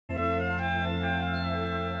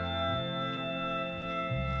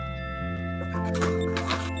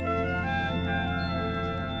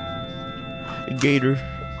Gator.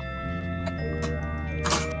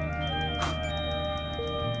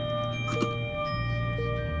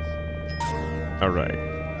 Alright.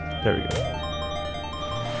 There we go.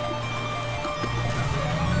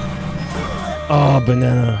 Oh,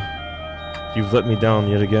 banana. You've let me down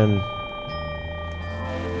yet again.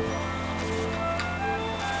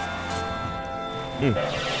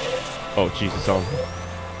 Oh, Jesus,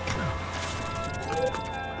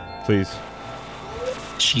 please.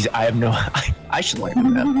 Jeez, I have no... I should like that.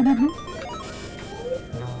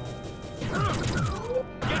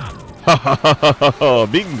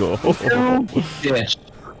 Bingo! Bitch.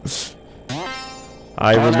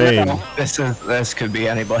 I remain. This could be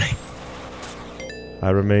anybody. I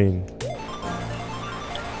remain.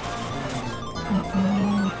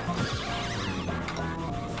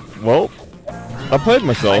 Well, I played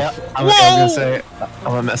myself. I was gonna say, I'm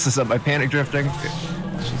gonna mess this up by panic drifting.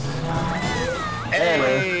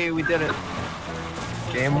 Hey, we did it.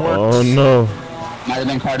 Game works. Oh no. Might have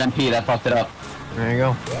been Kart MP that fucked it up. There you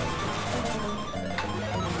go.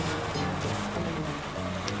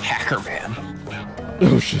 Hacker man.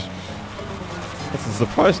 Oh shit. That's a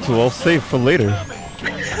surprise tool. I'll save for later.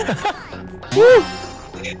 Woo!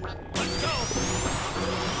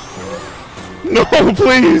 No,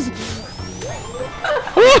 please!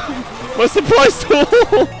 My surprise tool!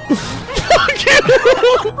 Fuck you!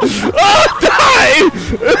 Oh, die!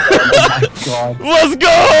 Oh my god. Let's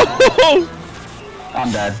go!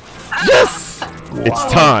 I'm dead. Yes! Wow. It's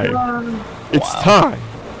time. It's time.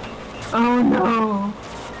 Oh no.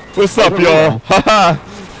 What's up, y'all? Haha!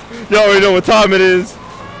 Y'all already know what time it is.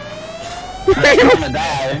 I'm gonna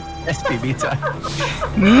die. SPB time.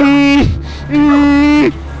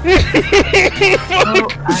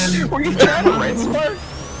 Fuck! Were you trying to right smart?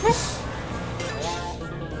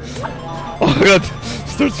 Oh my god,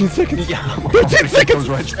 it's 13 seconds. Yeah. 13 seconds!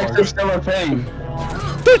 It's still a thing.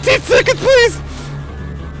 13 seconds, please!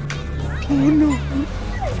 Oh no.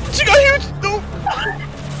 She got huge! No!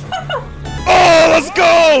 Oh, let's go!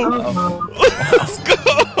 Let's go!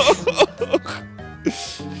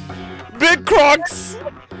 Big Crocs!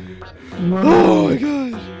 Oh my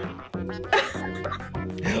god.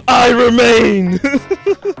 I remain!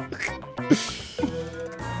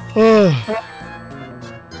 Oh.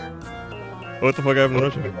 What the fuck happened to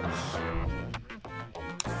Russia?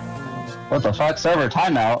 What the fuck? Server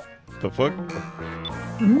timeout. The fuck?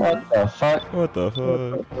 What the fuck? What the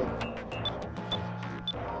fuck?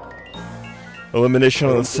 Elimination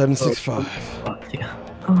on the 765. Yeah.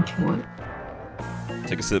 Oh, what?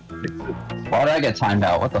 Take a sip. Why did I get timed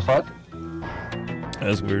out? What the fuck?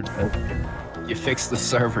 That's weird. You fix the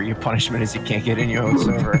server, your punishment is you can't get in your own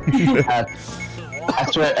server.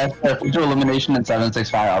 After we do elimination in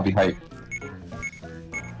 765, I'll be hyped.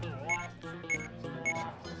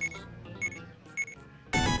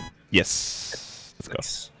 Yes.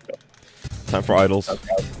 Let's go. Time for idols.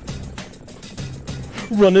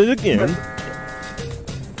 Run it again.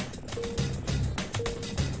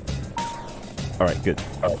 Alright, good.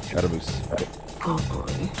 Got a boost. Oh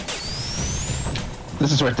boy.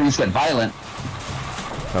 This is where things get violent.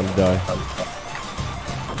 Time to die.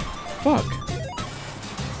 Fuck.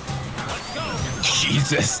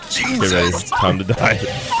 Jesus. Get ready. Time to die.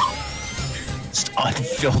 Just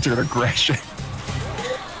unfiltered aggression.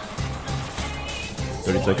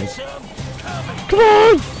 30 seconds. Come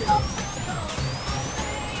on!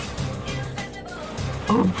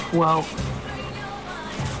 Oh, wow.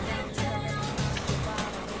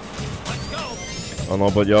 I don't know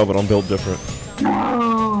about y'all, but I'm built different.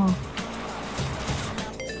 No.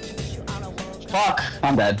 Fuck!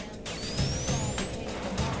 I'm dead.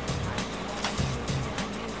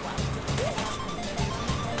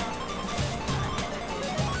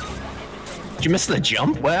 Did you miss the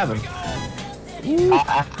jump? What happened? It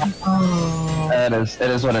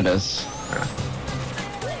is what it is.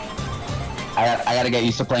 I gotta get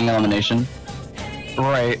used to playing elimination.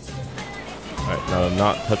 Right. Alright, now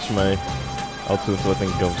not touch my L2 so I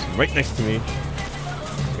think it goes right next to me.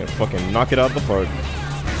 I'm gonna fucking knock it out the park.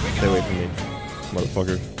 Stay away from me,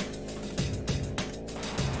 motherfucker.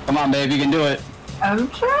 Come on, babe, you can do it. I'm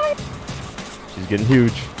trying. She's getting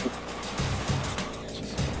huge.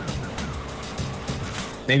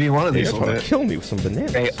 Maybe one of They're these will trying do to it. kill me with some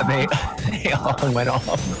bananas. They all went off.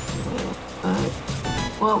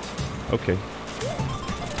 Well, Okay.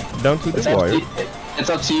 Down to It's the wire.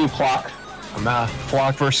 up to you, Clock. I'm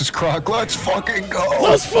Flock versus Croc. Let's fucking go.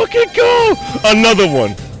 Let's fucking go! Another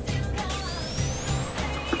one!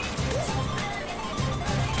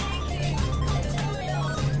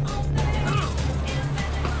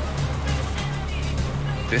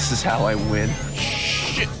 This is how I win.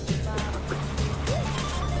 Shit.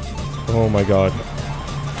 Oh my god.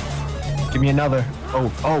 Give me another. Oh.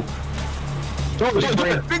 Big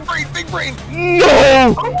brain. Big brain. Big brain.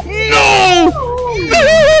 No! No!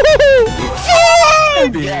 No!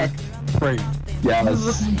 Big brain.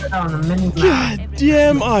 Yes. On a mini God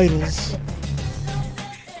damn idols.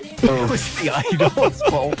 It was the idol's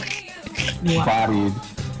fault. Bodied.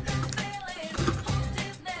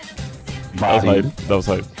 That was hype. That was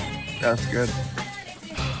hype. That's good.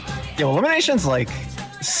 Yo, Elimination's like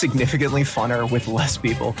significantly funner with less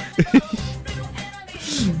people.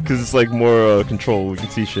 Because it's like more control. We can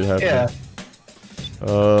see shit happen. Yeah.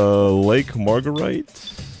 Lake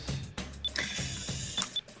Marguerite.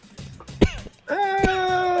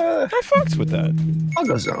 I fucks with that. I'll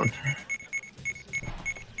go zone.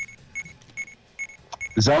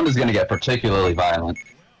 Zone is gonna get particularly violent.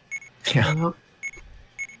 Yeah.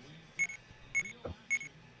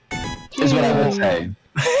 Is what I would say.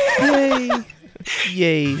 Yay!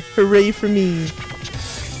 Yay! Hooray for me!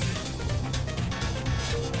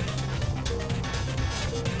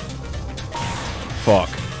 Fuck.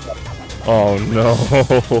 Oh no.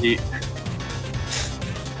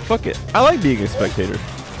 Fuck it. I like being a spectator.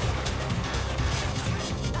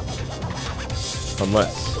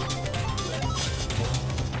 Unless.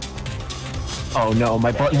 Oh no,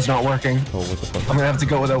 my button's not working. Oh, what the fuck? I'm gonna have to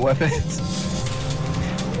go without weapons.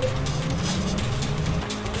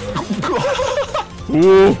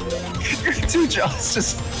 Ooh! Your two jaws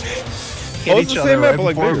just hit Oh, it's each the other same map, right but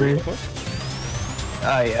like before bigger. me. What the fuck?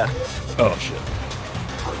 Ah, yeah. Oh shit.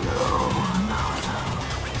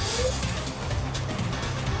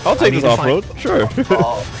 I'll take need this to off-road. Sure.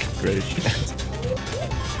 Oh, Great.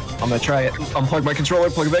 I'm gonna try it. Unplug my controller,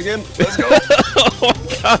 plug it back in. Let's go. Oh my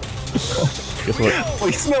god. Guess what?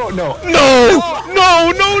 Please, no. No! No!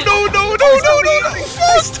 No! No! No! No! No! No! I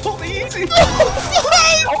stole the easy.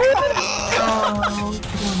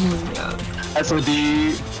 SOD.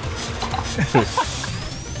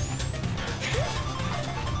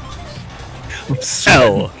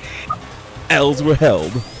 L. L's were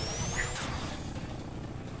held.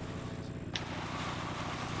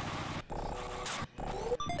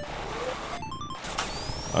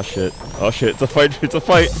 Oh shit. Oh shit. It's a fight. It's a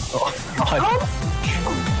fight. Oh, God.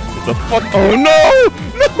 It's a fuck. Oh no!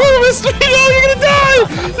 No, Mr. No, you're gonna die!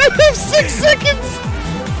 You have 6 seconds!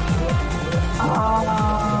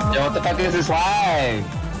 Yo, what the fuck is this lag?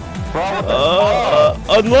 Bro, what the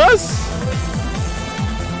fuck? Unless.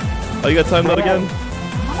 Oh, you got timed out again?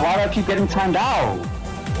 Why do I keep getting timed out?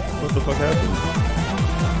 What the fuck happened?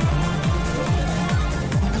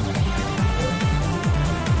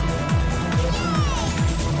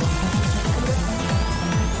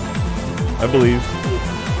 I believe.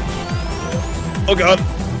 Oh god.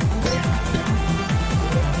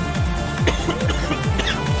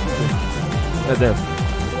 God damn.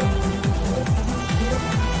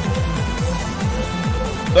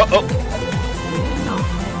 Oh.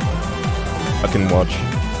 I can watch.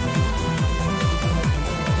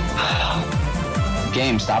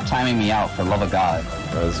 Game, stop timing me out, for love of God.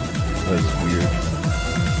 That was weird.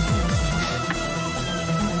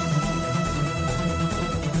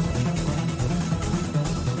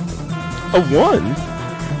 A 1?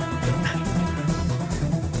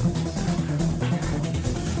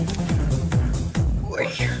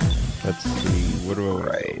 Let's see. What do I want?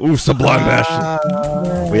 Ooh, Sublime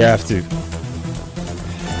Bastion. We have to.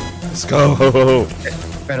 Let's go.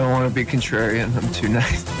 I don't want to be contrarian. I'm too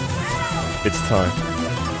nice. It's time.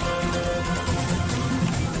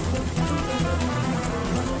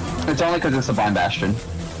 It's only because it's a blind bastion.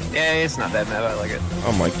 Yeah, it's not that bad. I like it.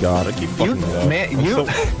 Oh my god, I keep fucking it up. Man,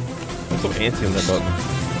 I'm so antsy on that button.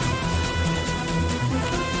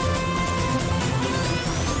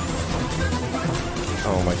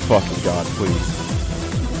 Oh my fucking god, please.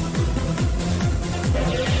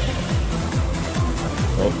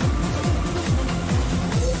 Oh.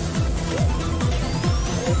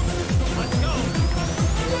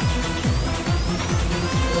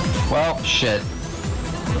 Well, shit.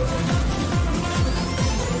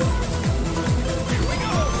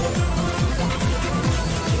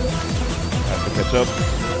 Have to catch up.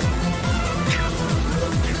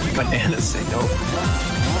 Bananas say no.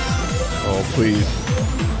 Oh, please.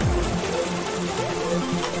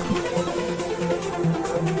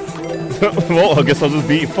 Well, I guess I'll just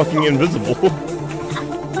be fucking invisible.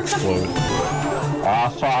 Explode. Ah,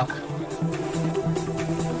 fuck.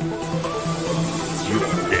 You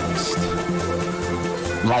next.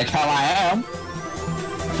 Like how I am.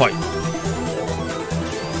 Fight.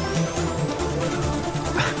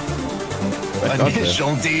 I got this.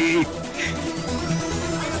 Initial D.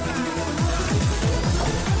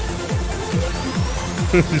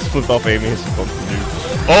 Just flipped off Amy and she bumped the dude.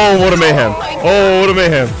 Oh, what a mayhem! Oh, what a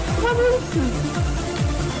mayhem! What is this?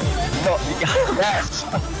 No, yes.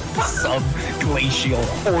 Subglacial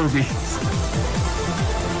Orbeez.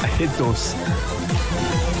 I hit those.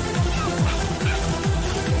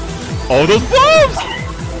 Oh, those bombs!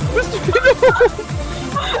 Mr. Pino!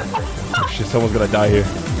 Oh shit, someone's gonna die here.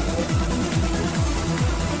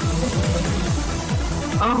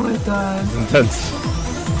 Oh my god. It's intense.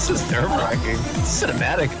 This is nerve-wracking.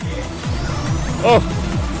 Cinematic. Oh!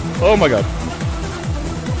 Oh my god.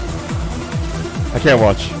 I can't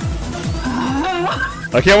watch.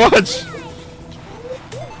 I can't watch!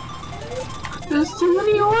 There's too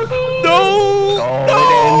many Orbeez. No! Oh, No!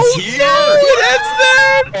 it ends here. No! It ends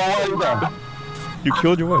there! Oh, You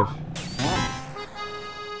killed your wife.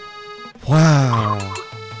 Wow.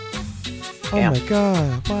 Oh Damn. my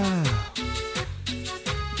god, wow.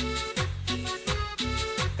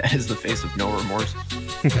 That is the face of no remorse.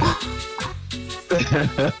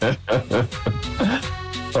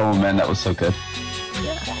 Oh man, that was so good.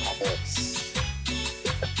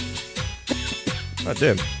 God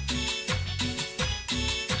damn.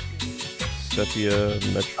 Sepia,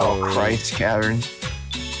 Metro. Oh, Christ, Caverns.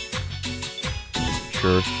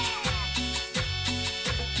 Sure.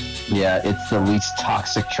 Yeah, it's the least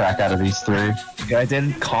toxic track out of these three. Yeah, I did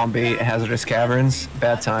Combi Hazardous Caverns.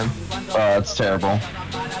 Bad time. It's terrible.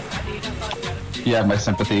 You have my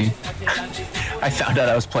sympathy. I found out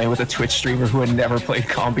I was playing with a Twitch streamer who had never played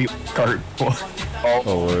Combi Kart before. Oh,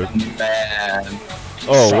 Oh lord. man.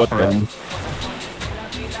 Oh, what the? Suffering.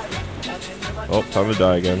 Oh, time to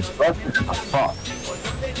die again. What the fuck?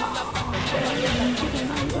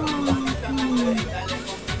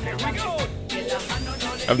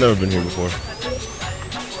 I've never been here before.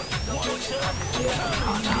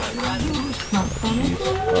 Not funny.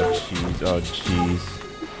 Oh jeez, oh jeez.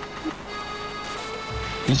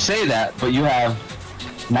 You say that, but you have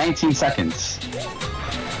 19 seconds.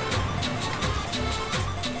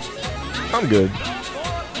 I'm good.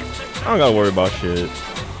 I don't gotta worry about shit.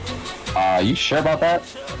 You sure about that?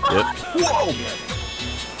 Yep. Whoa!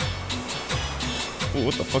 Ooh,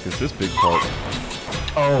 what the fuck is this big part?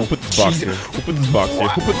 Oh, Who put this box Jesus. here? Who put this box here?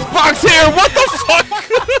 Who put this box here? What the fuck?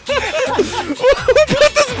 Who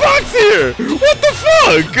put this box here? What the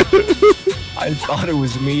fuck? I thought it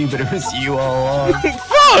was me, but it was you all along.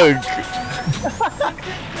 Fuck!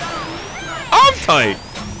 I'm tight.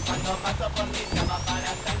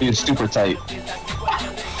 You're super tight.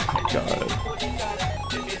 God.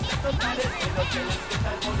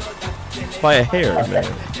 By a hair, man.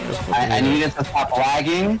 I need it to stop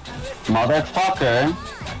lagging. Motherfucker.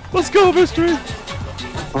 Let's go, mystery.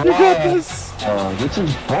 You got this. Oh, this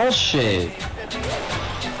is bullshit.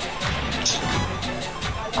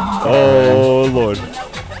 Oh lord.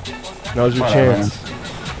 Now's your Whatever. chance.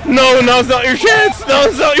 No, now's not your chance.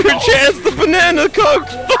 Now's not your chance. The banana cook.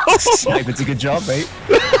 Snipe, it's a good job, mate.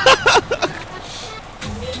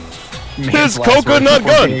 His coconut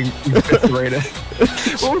gun.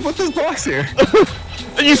 Well, we put this box here.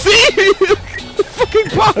 You see? Fucking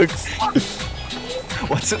box.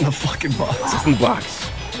 What's in the fucking box? It's in the box.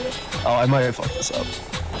 Oh, I might have fucked this up.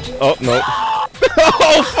 Oh no.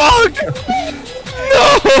 Oh fuck!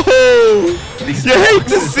 No! These You hate to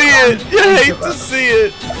boxes see it. You hate to see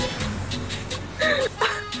it.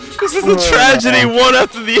 This is a tragedy, one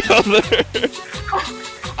after the other.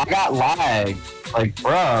 I got lag. Like,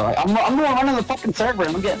 bro, I'm running the fucking server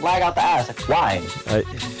and I'm getting lag out the ass. Like, why? I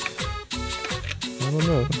don't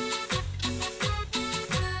know.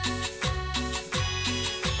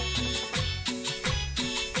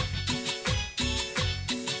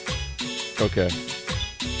 Okay.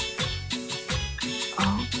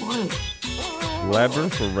 Oh boy.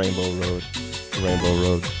 Labyrinth or Rainbow Road? Rainbow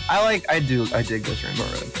Road. I dig this Rainbow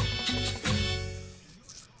Road.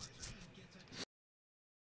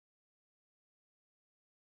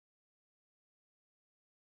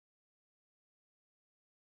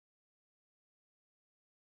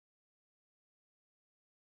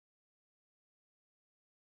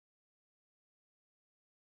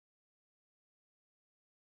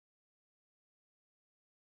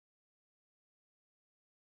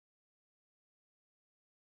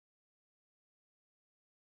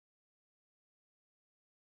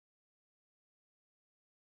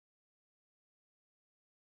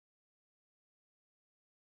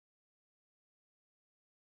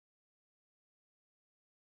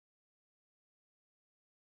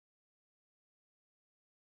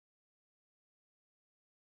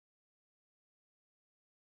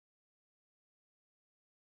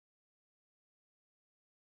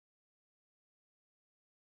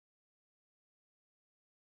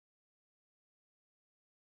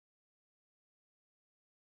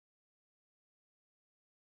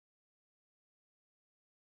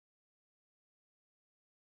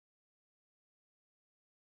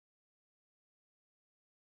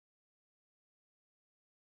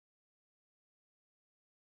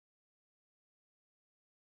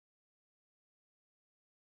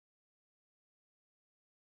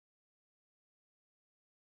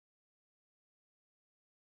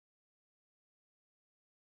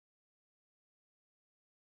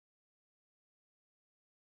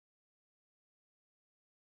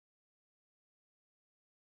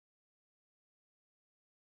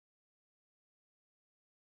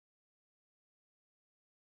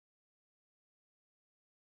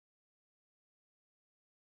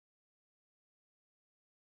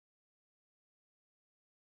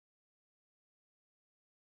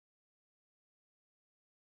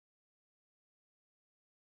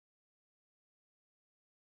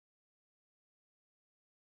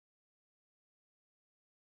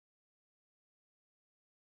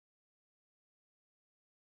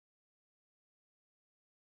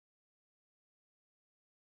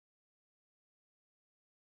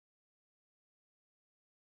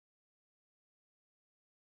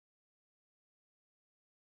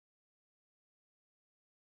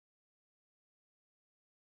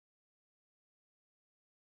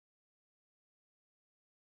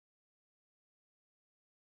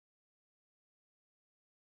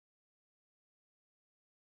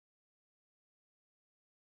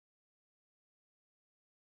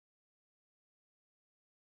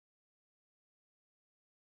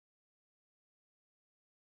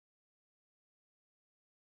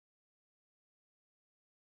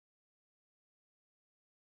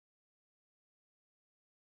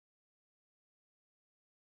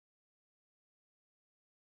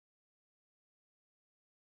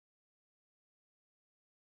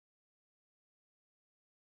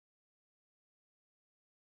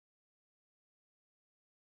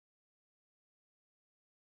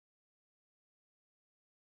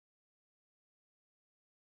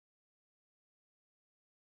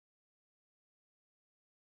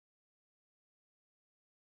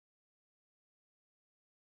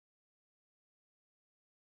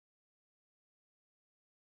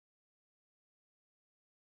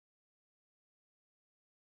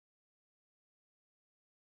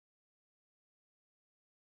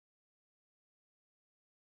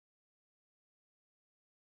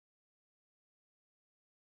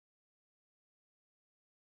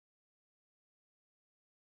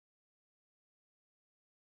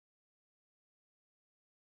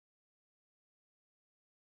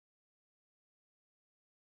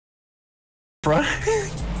 front.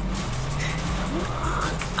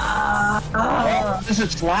 This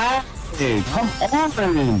is flat. Dude, come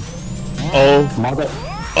on. Oh. Mother.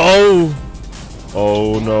 Oh.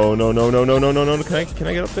 Oh no no no no no no no no! Can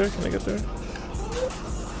I get up there? Can I get there?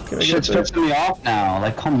 Can I Shit's get there? pissing me off now.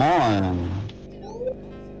 Like, come on.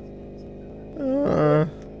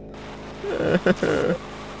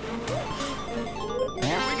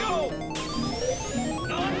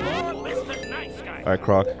 Alright,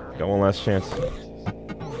 Croc. Got one last chance.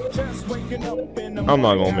 I'm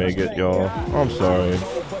not gonna make it, y'all. I'm sorry.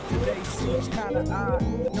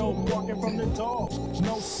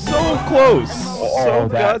 So close! So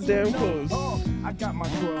goddamn close. I got my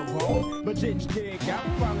 12 home, but didn't dig out.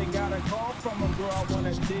 Finally got a call from a girl I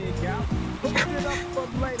wanna dig out. Put it up for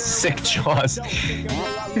later. Sick Jaws. Don't think of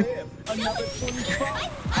where I live. Another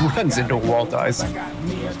 25. Runs into a wall, dies. I got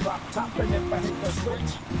me a drop top, and if I hit the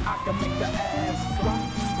switch, I can make the ass drop.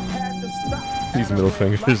 Had to stop. These middle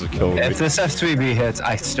fingers are killing me. If this F2B hits,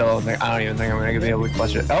 I don't even think I'm gonna be able to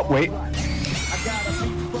clutch it. Oh wait. I got a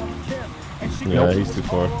beat from Kim, and she Yeah, he's too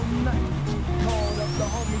far. called up the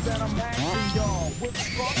homies that I'm asking y'all. What the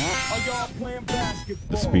fuck are y'all playing basketball?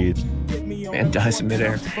 The speed. Get me on Man dies in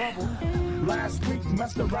midair. trouble. Last week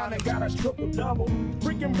messed around and got a triple double.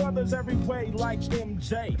 Freaking brothers every way like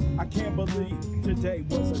MJ. I can't believe today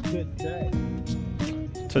was a good day.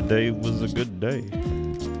 Today was a good day.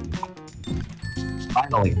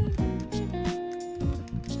 Finally.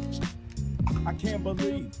 I can't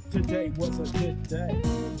believe today was a good day.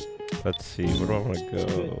 Let's see, where do I want to Good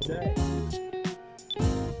go? day.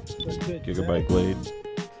 A good Gigabyte day. Glade.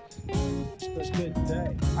 A good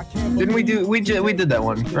day. I can't Didn't we believe do we did that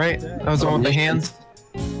one, right? That was the one with the hands.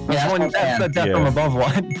 That's one. That's the death from Yeah. above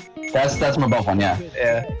one. That's my above one, yeah.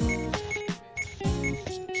 Yeah.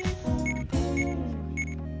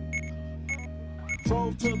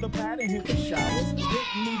 drove to the pad and hit the showers. Didn't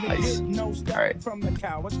even Nice. get no step Alright. from the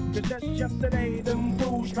cowards. Cause just yesterday, them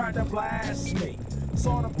fools tried to blast me.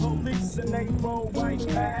 Saw the police and they rolled right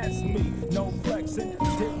past me. No flexing,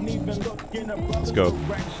 didn't even look in a brother's go.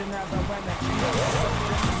 direction as I ran the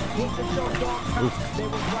intersection. With the show dog house, they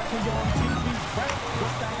was watching you on TV. Right?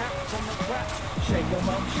 What's the hats on the crap? Shake 'em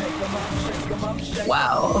up, shake 'em up, shake 'em up, shake 'em up.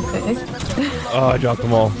 Wow, okay. Oh, I dropped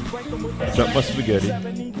them all. Dropped my spaghetti.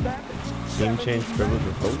 Scene change, privilege,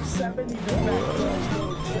 or hope?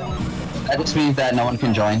 That just means that no one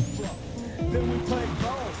can join.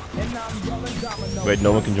 Wait,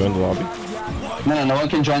 no one can join the lobby? No one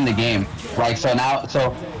can join the game. Like, so now,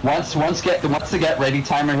 so once the get ready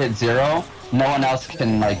timer hits 0, no one else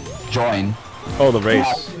can like join. Oh, the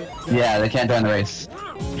race. Yeah, they can't join the race.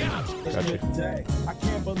 Gotcha.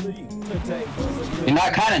 You know, I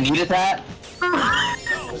kind of needed that.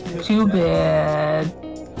 Too bad.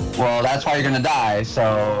 Well, that's why you're gonna die. So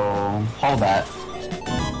hold that.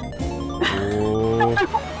 Oh.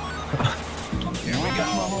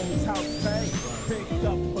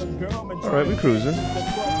 Alright, we're cruising.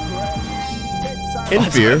 In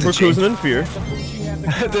fear. We're cruising in fear.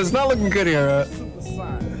 It's not looking good here.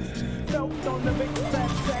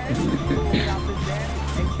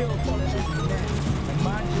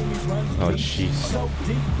 Oh, jeez.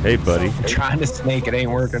 Hey, buddy. Trying to snake, it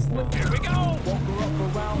ain't working.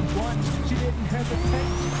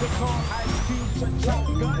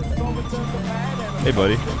 Hey,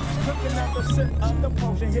 buddy.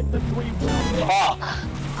 Fuck.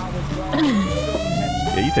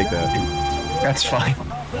 Yeah, you take that. That's fine.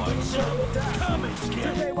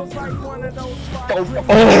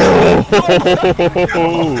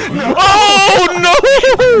 Oh no!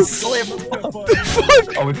 Slip.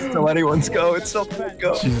 Oh, it's still anyone's go. It's still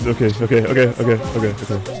go. Jesus, okay.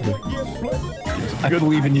 I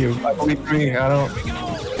believe in you. I believe in me. I don't.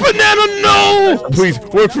 Banana, no! Please,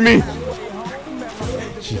 work for me!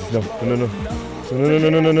 Jesus, no. No.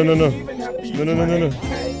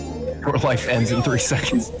 Your life ends in 3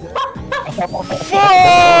 seconds.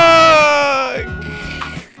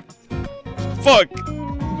 Fuck!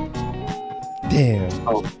 Damn.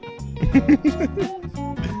 Oh.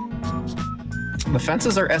 The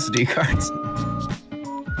fences are SD cards.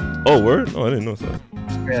 Oh, word? Oh, I didn't know that.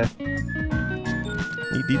 Yeah.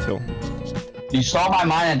 Neat detail. You saw my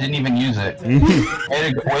mind and didn't even use it.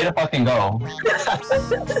 way to fucking go.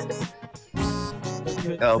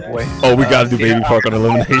 Oh boy. Oh, we gotta do Baby Park on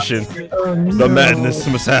Elimination. The madness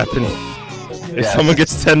must happen. If someone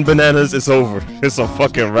gets 10 bananas, it's over. It's a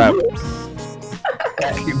fucking wrap.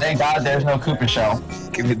 Thank God there's no Cooper Shell.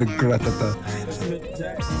 Give me the gratata.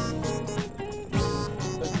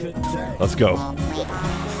 Let's go.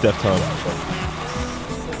 Death time.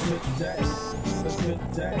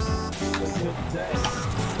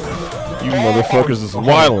 You motherfuckers is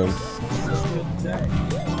wildin'.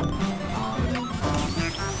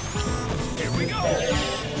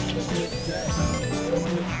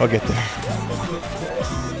 I'll get there.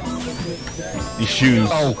 These shoes.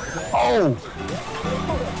 Oh, oh!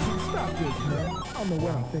 I don't know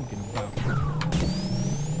what I'm thinking about.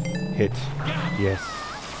 Hit. Yes.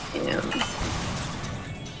 Damn.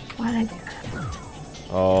 Why'd I do that?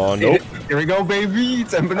 Oh, nope. Here we go, baby.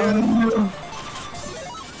 10 bananas.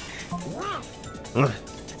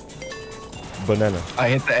 Banana. I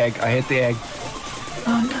hit the egg. I hit the egg.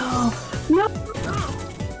 Oh no. No.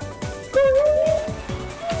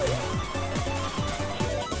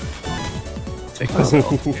 Take this off.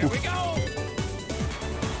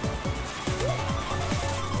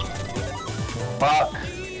 Fuck.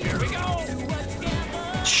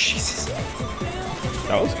 Jesus.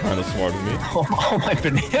 That was kind of smart of me. Oh, my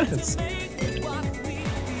bananas.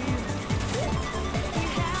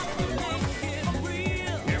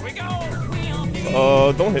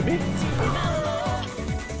 Don't hit me.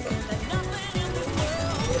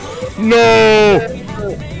 No!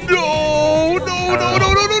 No! No! No! No! No!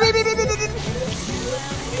 No! No! No! No! No! No!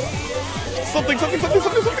 Something! Something! Something!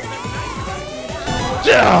 Something! Something!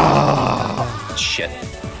 Yeah! Shit.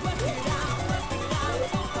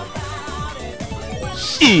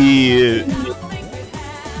 Shit!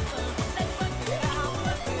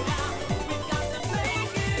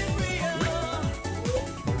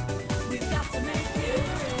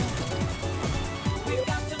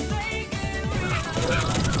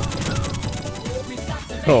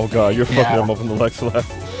 Oh god, you're fucking him up on the next lap.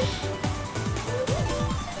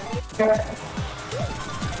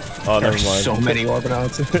 Oh, never There's mind. so many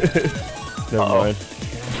Orbinauts. Never mind.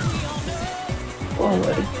 Oh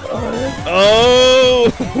my god.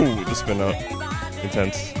 Oh! The spin out.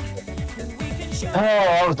 Intense. Oh,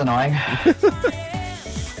 that was annoying.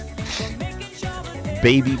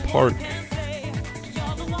 Baby Park.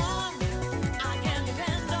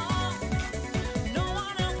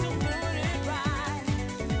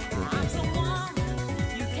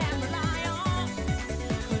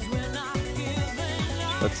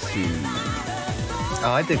 Let's see.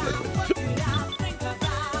 Oh, I think liquid.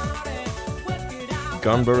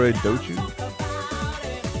 Ganbare Dochu?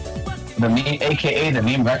 The meme, aka the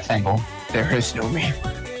meme rectangle. There is no meme.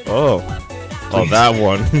 Oh. Oh, that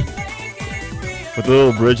one. With the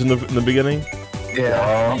little bridge in the beginning?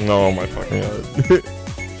 Yeah. No, my fucking god.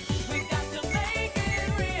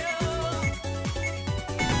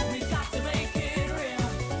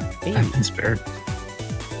 I've been spared.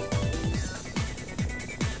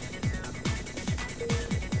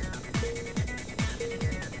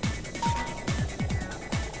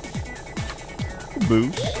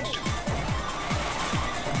 Boost.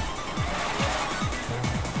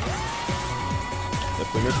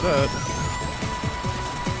 Definitely missed that.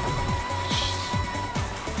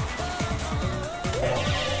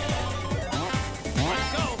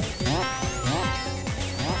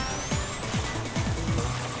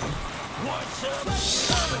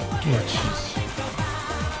 Oh, jeez.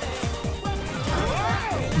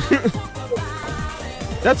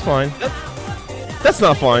 That's fine. That's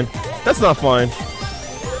not fine. That's not fine.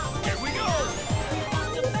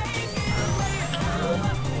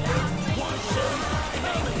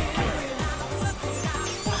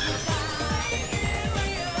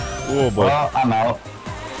 Oh boy. Well, I'm out.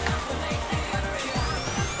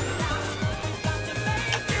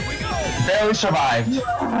 Barely survived.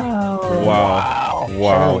 Wow.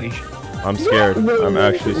 Wow. Holy I'm scared. I'm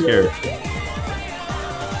actually scared.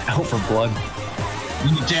 out for blood.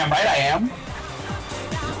 You damn right I am.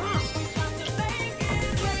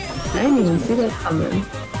 I didn't even see that coming.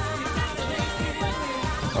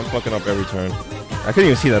 I'm fucking up every turn. I couldn't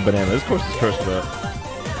even see that banana. This course is cursed for that.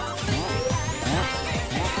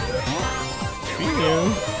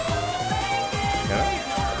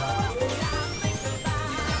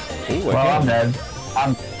 Ooh, Well, I'm dead.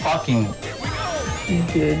 I'm fucking.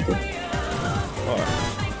 Good.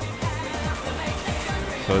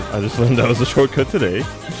 So I just learned that was a shortcut today.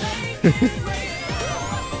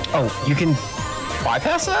 Oh, you can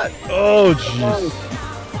bypass that? Oh, jeez.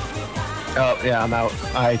 Oh, yeah, I'm out.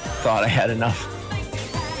 I thought I had enough.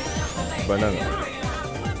 Banana.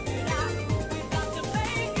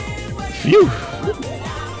 Phew.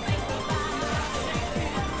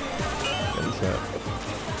 What is that?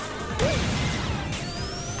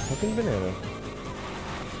 Fucking banana.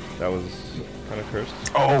 That was kind of cursed.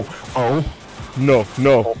 Oh, oh. No,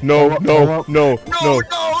 no, no, no, no, no. No!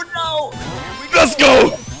 Let's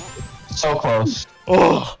go! So close.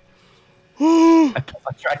 Oh. I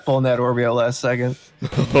tried pulling that Orbio last second.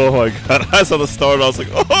 Oh my god! I saw the start. I was like,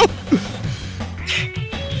 oh.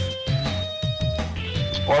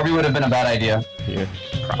 Orby would have been a bad idea. Yeah.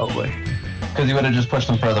 Probably. Because he would have just pushed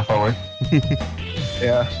them further forward.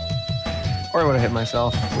 Yeah. Or I would have hit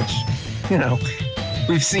myself, which, you know,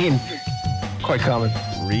 we've seen quite common.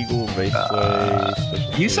 Regal Raceway.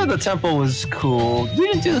 You said the temple was cool. We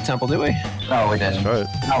didn't do the temple, did we? No, we didn't. That's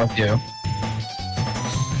right. Not with you.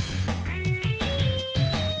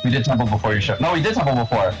 We did temple before you showed. No, we did temple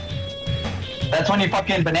before. That's when you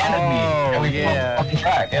fucking bananaed me. And we yeah. fucking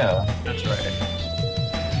track, yeah. That's right.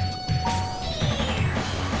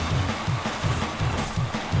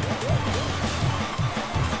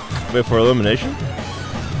 Wait for elimination?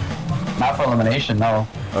 Not for elimination, no.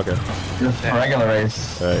 Okay. Just for regular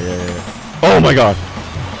race. Yeah. Oh my god!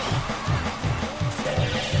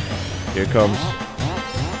 Here it comes.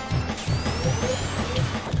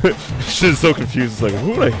 Shit's so confused. It's like,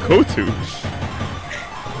 who would I go to?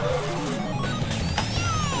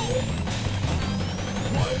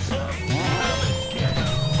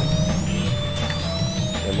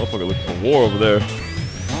 That motherfucker looking for war over there.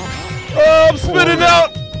 Oh, I'm spinning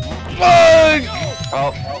out! Fuck!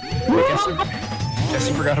 Oh, guess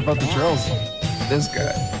you forgot about the drills. This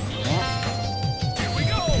guy.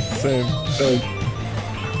 Same.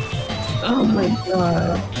 Oh my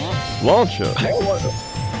god. Launcher.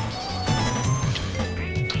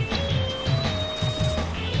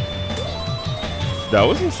 That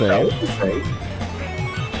was insane.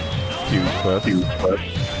 Huge quest.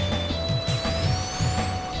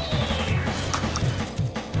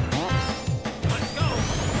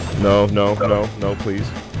 No, please.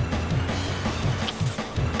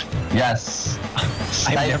 Yes.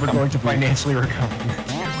 I'm never going to financially recover.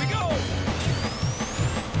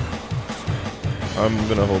 I'm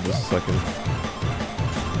gonna hold this a second.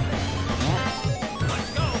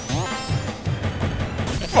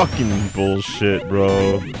 Fucking bullshit,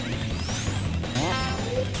 bro.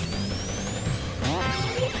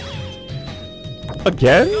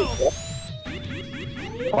 Again?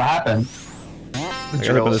 What happened? The I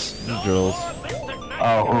gotta put drills. the drills.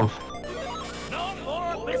 Oh, oof.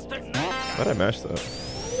 Why'd I mash that?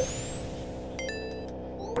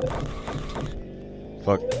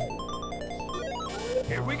 Fuck.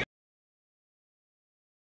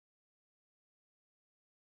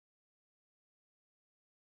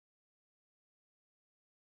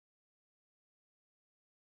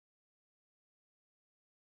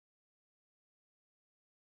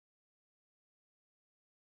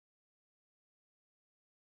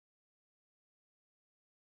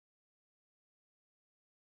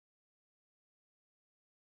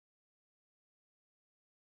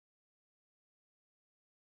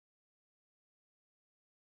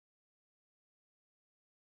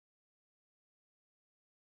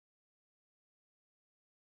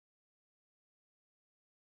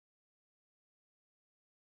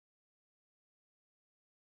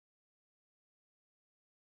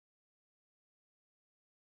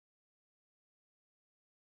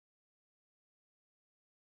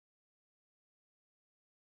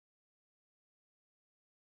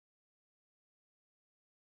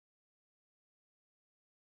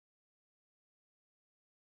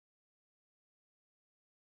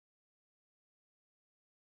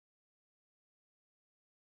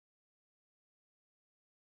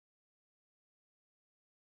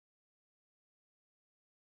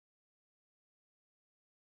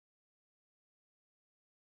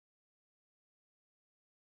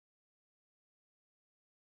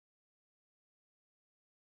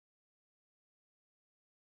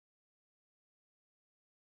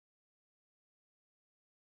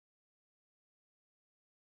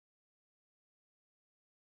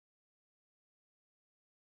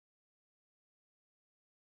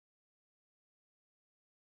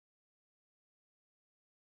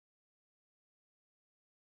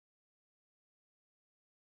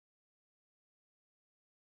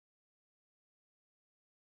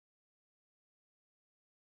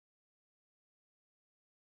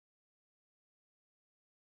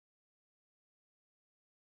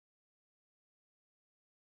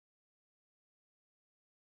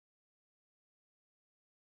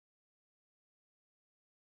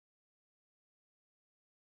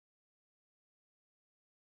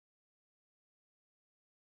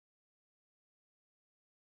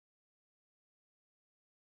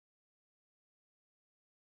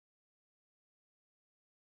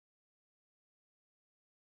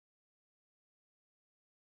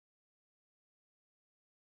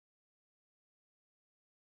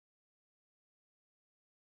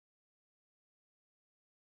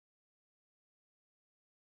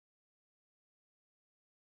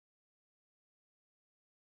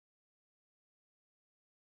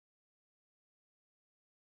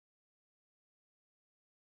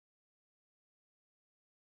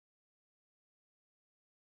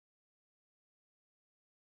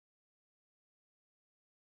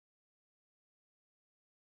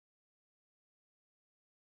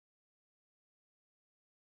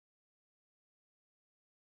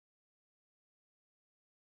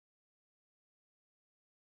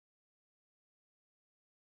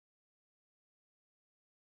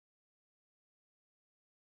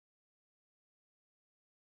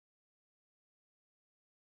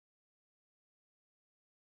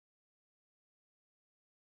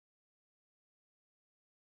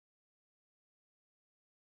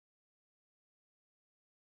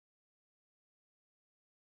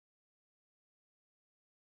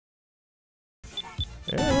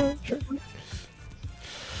 turn.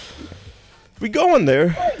 We going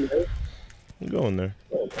there. We going there.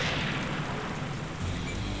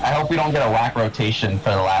 I hope we don't get a whack rotation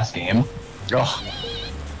for the last game. Oh,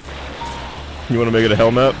 You want to make it a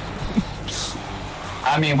hell map?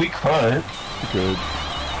 I mean, we could. You could.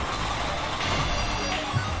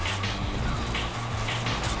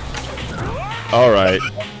 All right.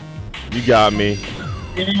 You got me.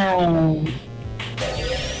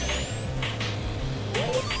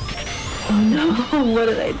 Oh no, what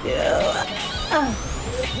did I do?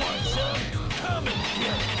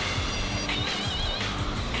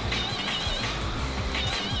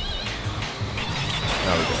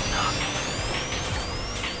 Now we go.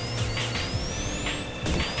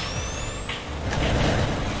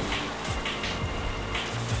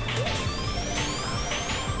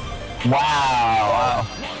 Wow.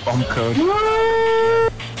 bump code.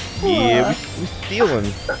 Yeah, we stealing.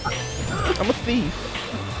 I'm a thief.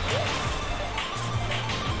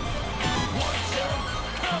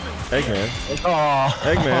 Eggman. Oh.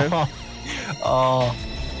 Eggman. Oh.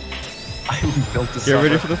 I built this. Get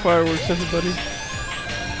ready for the fireworks, everybody.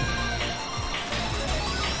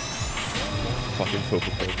 Fucking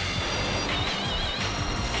Coca-Cola.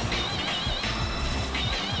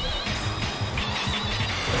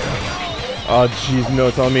 Oh jeez, no,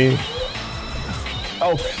 it's on me.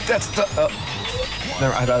 Oh, that's the.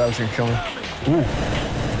 Never. I thought that was gonna kill me. Ooh.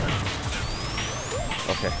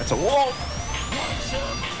 Okay. That's a wall.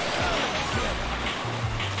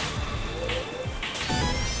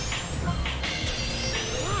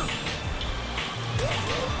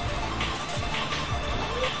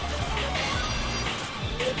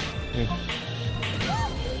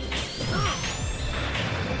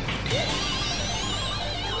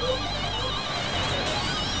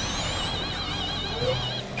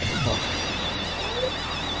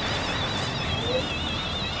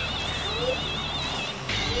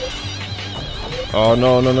 Oh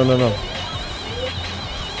no, no, no, no, no.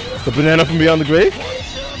 The banana from beyond the grave?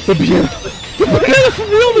 The banana from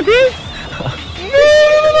beyond the grave? No,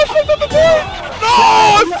 I fucked up the turn! No,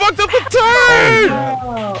 I fucked up the turn!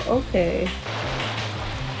 Oh, okay.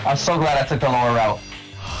 I'm so glad I took the lower route.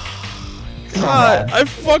 God, I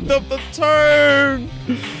fucked up the turn!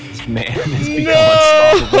 This man is become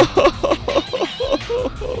No!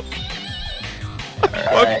 unstoppable. I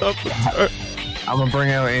fucked up the turn. I'm gonna bring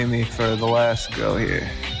out Amy for the last go here.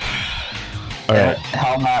 Alright,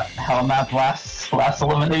 Hell map last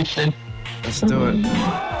elimination. Let's do it.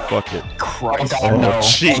 fuck it. Christ. Oh, Oh, no.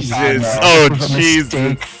 Jesus. Oh, Oh, It was a Jesus.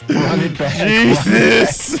 mistake. Run it back.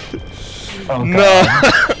 Jesus. Oh, No.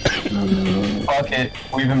 Fuck it.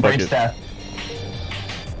 We've embraced Fuck death.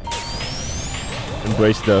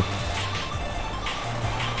 Embrace death.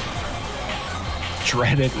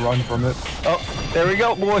 Dread it. Run from it. Oh, there we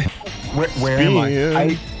go, boy. Where am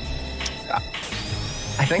I?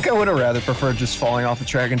 I think I would have rather preferred just falling off the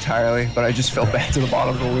track entirely, but I just fell back to the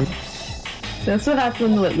bottom of the loop. That's what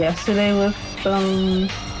happened with yesterday with, was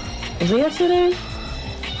it yesterday?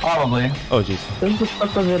 Probably. Oh, jeez. There's a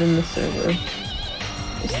clip of it in the server.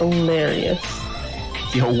 It's hilarious.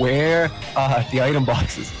 Yo, where? The item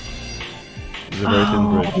boxes. It's a very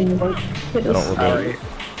thin bridge. It I is don't regret it.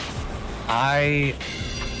 I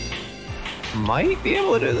might be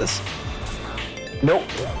able to do this. Nope,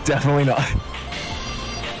 definitely not.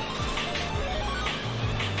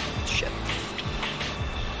 Shit.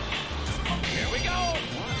 Here we go.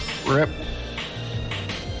 Rip.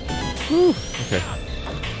 Okay.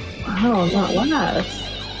 Oh, not last.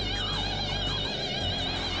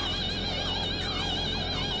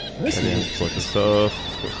 This And then is squirt the stuff.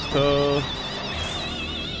 Squirt the stuff.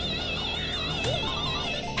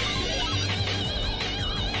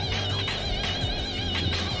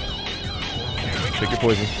 Take your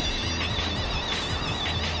poison.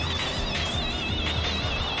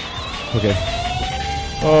 Okay.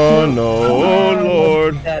 Oh no, oh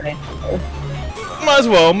lord. Might as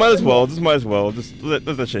well, just might as well. Just let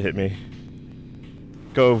that shit hit me.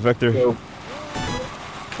 Go, Vector. Go.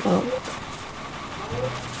 Oh.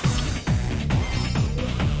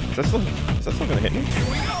 Is that still gonna hit me?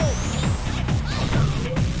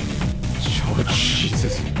 Oh,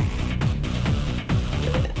 Jesus.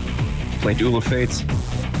 Play Duel of Fates.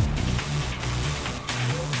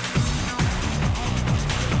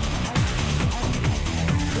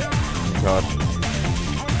 God.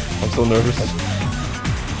 I'm so nervous.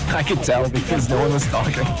 I could tell because no one was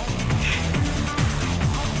talking.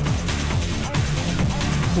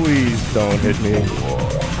 Please don't hit me.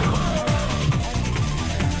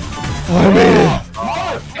 Oh, I made it!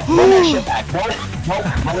 Run that shit back. Run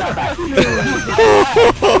that back.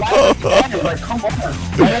 Like, come on.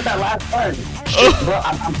 Right at that last turn. Shit, bro,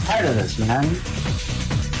 I'm tired of this, man.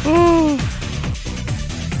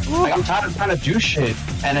 Like, I'm tired of trying to do shit,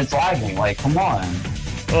 and it's lagging. Like, come on.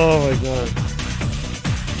 Oh my god.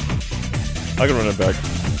 I can run it back.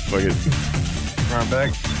 Fuck it. Run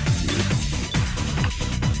back.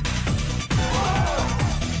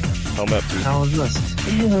 Helmet too. How is this?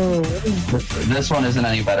 Ew. This one isn't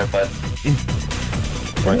any better, but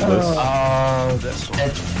Pointless. Oh, this one.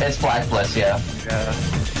 it's Black Bliss, yeah. Yeah.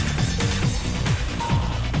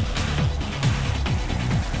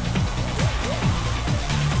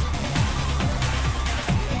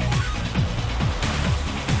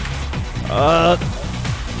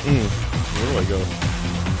 Where do I go?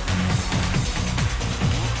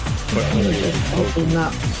 Open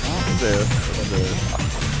up. There.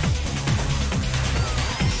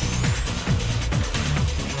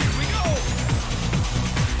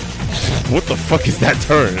 What the fuck is that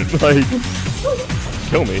turn? Like,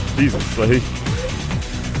 kill me, Jesus! Like,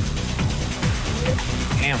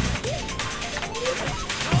 Damn.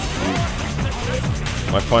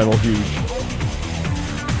 my final huge,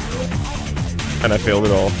 and I failed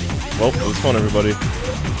it all. Well, it was fun, everybody.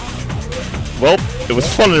 Well, it was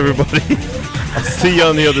fun, everybody. I'll see you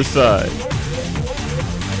on the other side.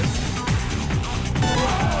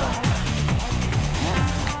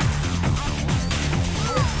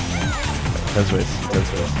 Tense race.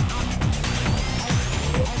 Let's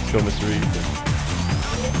go, Mr. Reed.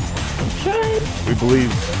 I'm trying. We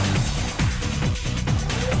believe.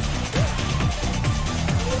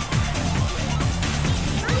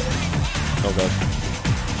 Oh god.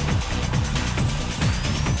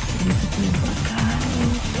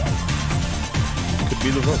 Could be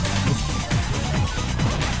the hook.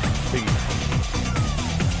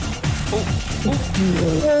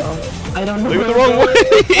 I don't know. They went the wrong way!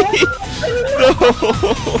 No!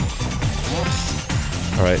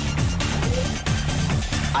 Alright.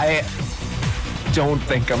 I don't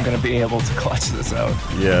think I'm gonna be able to clutch this out.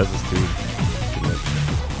 Yeah, this is too much.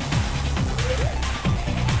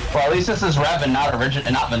 Well, at least this is Rev and not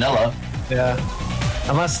not vanilla. Yeah.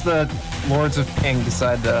 Unless the Lords of Ping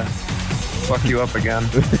decide to fuck you up again.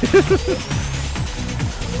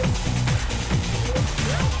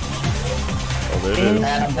 Oh, there it is. And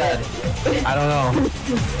I'm dead. I don't know.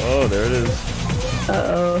 Oh, there it is.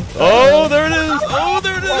 Uh-oh. Oh, there it is! Oh,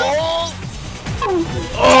 there it is!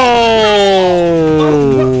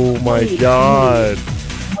 Oh my god.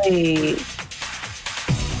 Wait.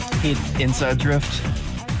 Inside drift.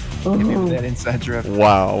 Give me that inside drift.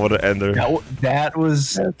 Wow, what an ender. That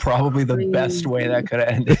was probably the best way that could have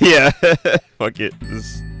ended. Yeah. Fuck it.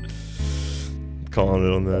 Just calling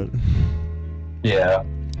it on that. Yeah.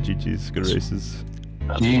 GG's, good races.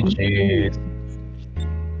 GG.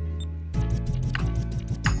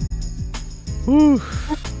 Whew.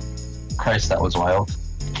 Christ, that was wild.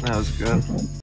 That was good.